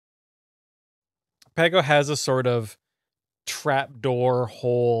Pego has a sort of trapdoor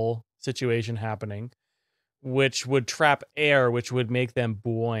hole situation happening, which would trap air, which would make them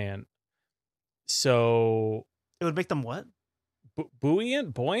buoyant. So It would make them what?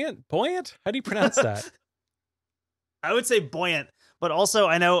 Buoyant? How do you pronounce that? I would say buoyant, but also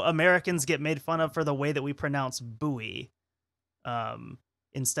I know Americans get made fun of for the way that we pronounce buoy,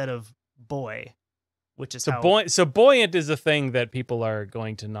 instead of boy, which is so buoyant is a thing that people are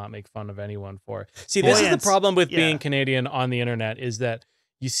going to not make fun of anyone for. See, this is the problem with being Canadian on the internet, is that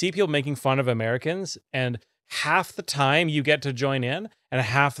you see people making fun of Americans, and half the time you get to join in, and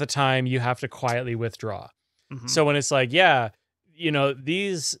half the time you have to quietly withdraw. Mm-hmm. So when it's like, yeah, you know,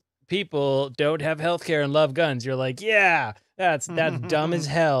 these people don't have healthcare and love guns, you're like, yeah, that's dumb as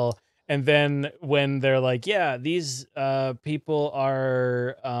hell. And then when they're like, yeah, these people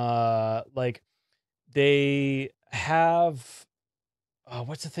are like, they have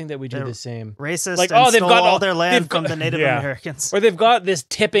what's the thing that we do the same? Racist, like, and they've got all their land from the Native Americans, or they've got this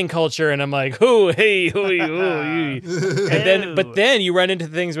tipping culture, and I'm like, and then, but then you run into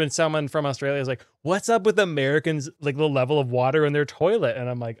things when someone from Australia is like, "What's up with Americans? Like the level of water in their toilet?" And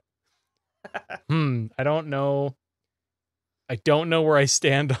I'm like, I don't know. I don't know where I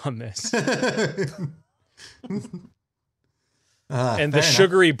stand on this. And the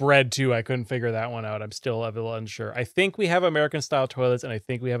sugary bread too, I couldn't figure that one out. I'm still a little unsure. I think we have American style toilets, and I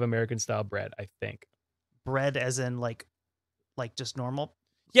think we have American style bread. I think bread as in like just normal.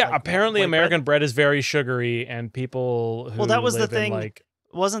 Yeah, like, apparently American bread is very sugary, and people who that was live the thing. In, like,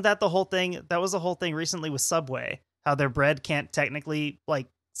 wasn't that the whole thing? That was the whole thing recently with Subway. How their bread can't technically, like,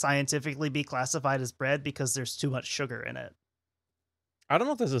 scientifically be classified as bread because there's too much sugar in it. I don't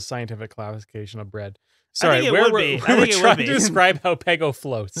know if there's a scientific classification of bread. Sorry, I think it would be. We were trying to describe how Pego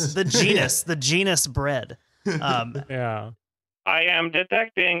floats. The genus bread. Yeah. I am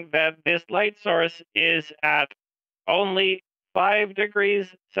detecting that this light source is at only 5 degrees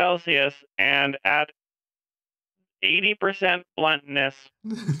Celsius and at 80% bluntness.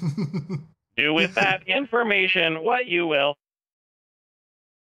 Do with that information what you will.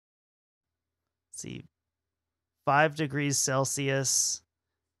 Let's see. 5 degrees Celsius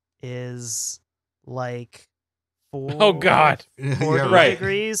is like 40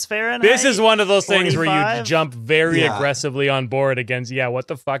 degrees Fahrenheit. This is one of those things 45? where you jump very aggressively on board against, what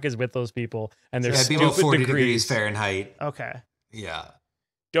the fuck is with those people? And they're stupid 40 degrees Fahrenheit. Okay. Yeah.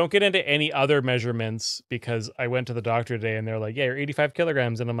 Don't get into any other measurements, because I went to the doctor today and they're like, yeah, you're 85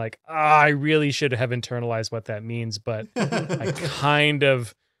 kilograms. And I'm like, I really should have internalized what that means, but I kind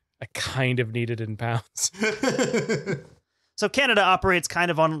of need it in pounds. So Canada operates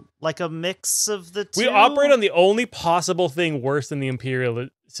kind of on like a mix of the two? We operate on the only possible thing worse than the imperial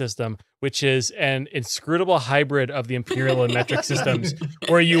system, which is an inscrutable hybrid of the imperial and metric systems,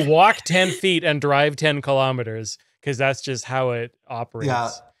 where you walk 10 feet and drive 10 kilometers, because that's just how it operates. Yeah.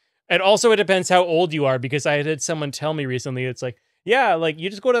 And also it depends how old you are, because I had someone tell me recently, it's like, yeah, like you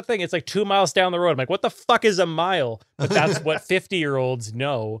just go to the thing, it's like 2 miles down the road. I'm like, what the fuck is a mile? But that's what 50-year-olds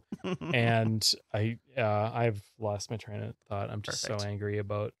know. And I've lost my train of thought. I'm just so angry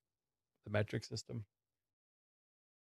about the metric system.